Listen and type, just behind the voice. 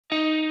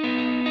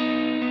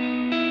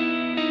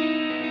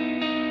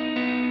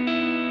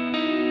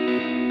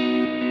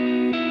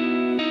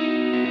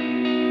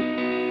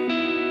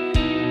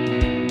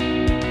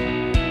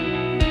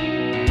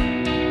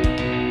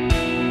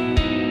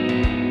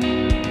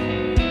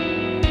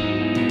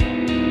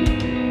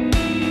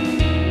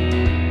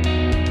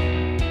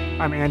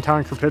I'm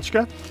Anton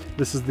Krupicka.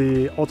 This is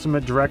the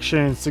Ultimate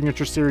Direction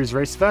Signature Series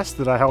race vest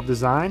that I helped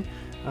design.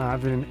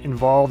 I've been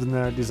involved in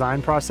the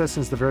design process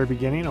since the very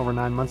beginning, over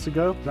 9 months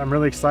ago. I'm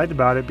really excited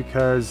about it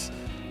because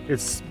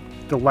it's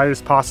the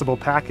lightest possible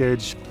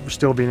package for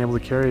still being able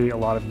to carry a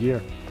lot of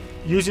gear.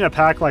 Using a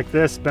pack like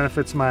this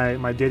benefits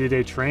my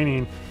day-to-day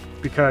training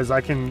because I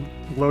can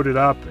load it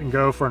up and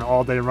go for an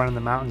all-day run in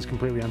the mountains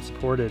completely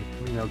unsupported.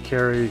 You know,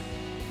 carry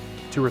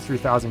 2,000 or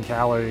 3,000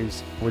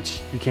 calories,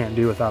 which you can't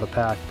do without a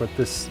pack, but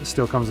this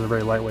still comes in a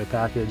very lightweight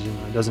package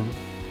and it doesn't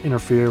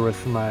interfere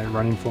with my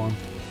running form.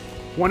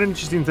 One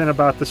interesting thing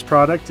about this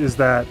product is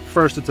that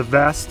first, it's a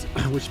vest,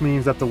 which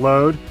means that the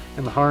load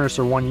and the harness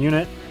are one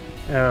unit,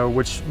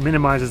 which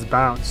minimizes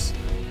bounce.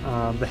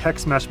 The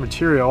hex mesh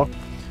material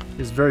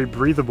is very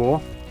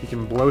breathable. You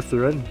can blow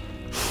through it.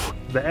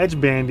 The edge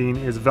banding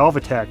is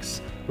Velvatex,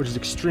 which is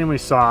extremely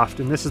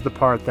soft, and this is the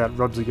part that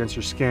rubs against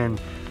your skin.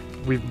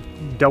 We've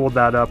doubled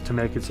that up to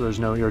make it so there's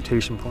no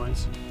irritation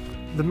points.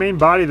 The main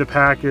body of the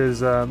pack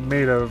is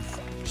made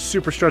of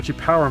super stretchy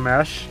power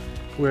mesh,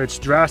 which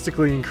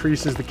drastically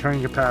increases the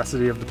carrying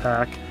capacity of the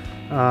pack,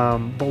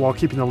 but while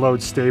keeping the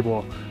load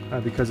stable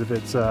because of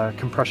its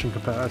compression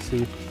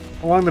capacity.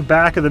 Along the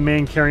back of the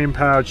main carrying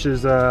pouch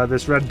is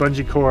this red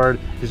bungee cord,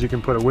 because you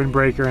can put a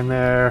windbreaker in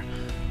there,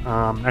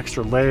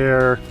 extra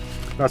layer,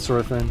 that sort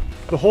of thing.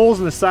 The holes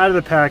in the side of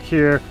the pack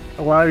here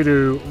allow you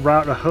to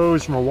route a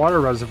hose from a water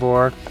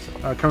reservoir.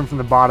 Coming from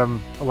the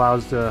bottom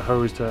allows the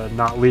hose to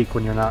not leak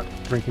when you're not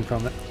drinking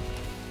from it.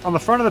 On the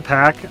front of the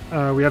pack,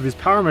 we have these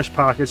power mesh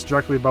pockets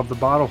directly above the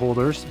bottle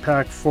holders.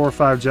 Pack 4 or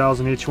 5 gels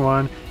in each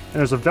one, and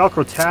there's a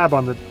Velcro tab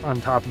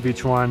on top of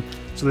each one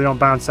so they don't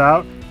bounce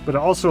out, but it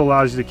also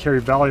allows you to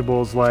carry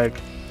valuables like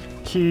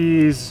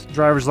keys,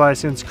 driver's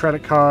license,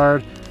 credit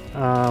card,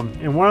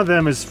 and one of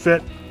them is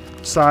fit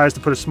size to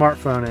put a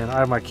smartphone in. I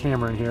have my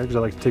camera in here because I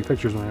like to take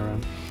pictures when I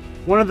run.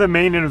 One of the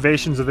main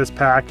innovations of this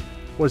pack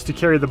was to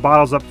carry the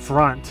bottles up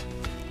front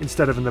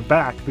instead of in the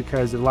back,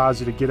 because it allows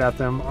you to get at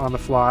them on the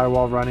fly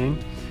while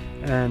running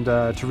and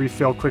to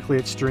refill quickly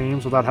at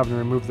streams without having to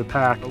remove the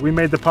pack. We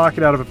made the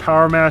pocket out of a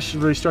power mesh,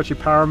 really stretchy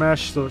power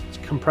mesh, so it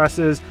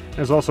compresses. And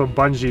there's also a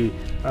bungee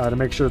to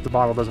make sure that the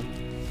bottle doesn't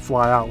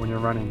fly out when you're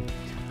running.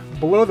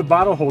 Below the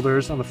bottle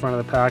holders on the front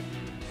of the pack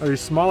are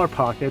these smaller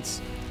pockets,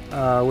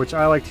 which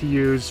I like to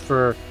use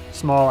for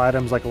small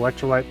items like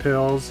electrolyte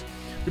pills.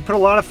 We put a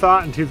lot of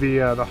thought into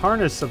the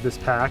harness of this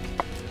pack.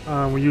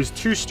 We use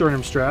 2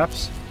 sternum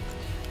straps,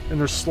 and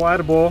they're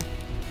slidable,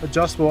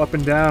 adjustable up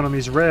and down on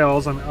these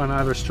rails on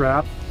either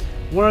strap.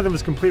 One of them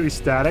is completely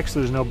static, so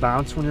there's no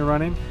bounce when you're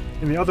running,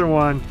 and the other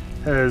one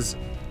has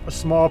a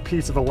small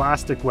piece of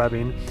elastic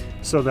webbing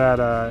so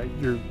that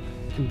you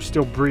can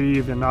still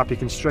breathe and not be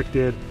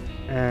constricted,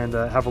 and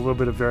have a little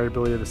bit of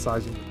variability of the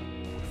sizing.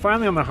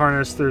 Finally, on the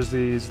harness, there's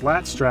these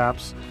lat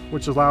straps,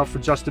 which allow for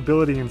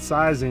adjustability and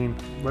sizing,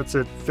 lets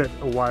it fit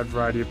a wide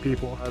variety of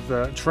people.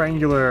 The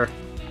triangular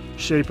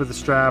shape of the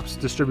straps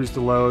distributes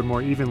the load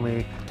more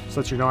evenly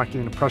so that you're not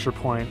getting a pressure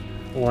point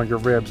along your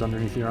ribs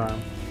underneath your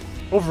arm.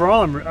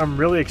 Overall, I'm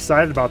really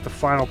excited about the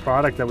final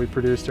product that we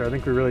produced here. I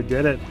think we really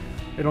did it.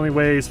 It only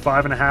weighs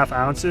 5.5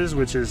 ounces,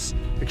 which is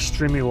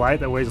extremely light.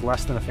 That weighs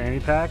less than a fanny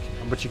pack,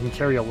 but you can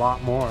carry a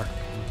lot more.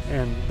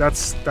 And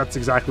that's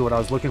exactly what I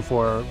was looking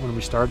for when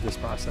we started this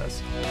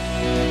process.